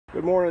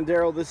Good morning,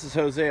 Daryl. This is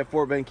Jose at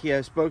Fort Bend Key. I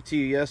spoke to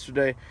you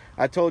yesterday.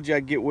 I told you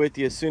I'd get with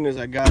you as soon as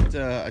I got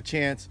a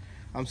chance.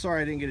 I'm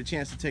sorry I didn't get a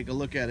chance to take a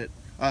look at it.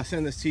 I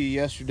sent this to you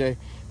yesterday.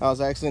 I was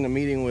actually in a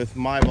meeting with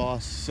my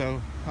boss, so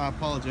I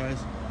apologize.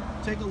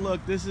 Take a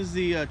look. This is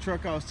the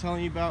truck I was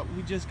telling you about.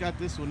 We just got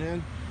this one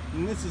in,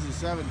 and this is a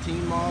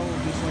 17 model,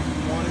 just like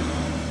we wanted.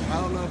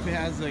 I don't know if it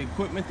has the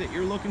equipment that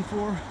you're looking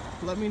for.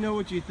 Let me know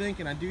what you think,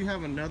 and I do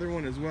have another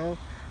one as well.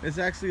 It's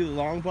actually the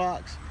long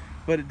box,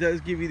 but it does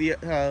give you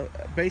the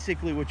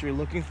basically what you're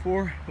looking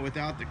for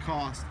without the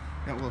cost.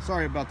 Now, well,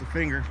 sorry about the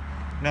finger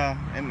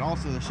and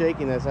also the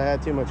shakiness. I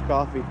had too much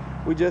coffee.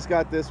 We just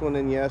got this one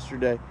in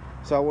yesterday,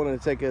 so I wanted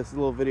to take a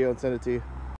little video and send it to you.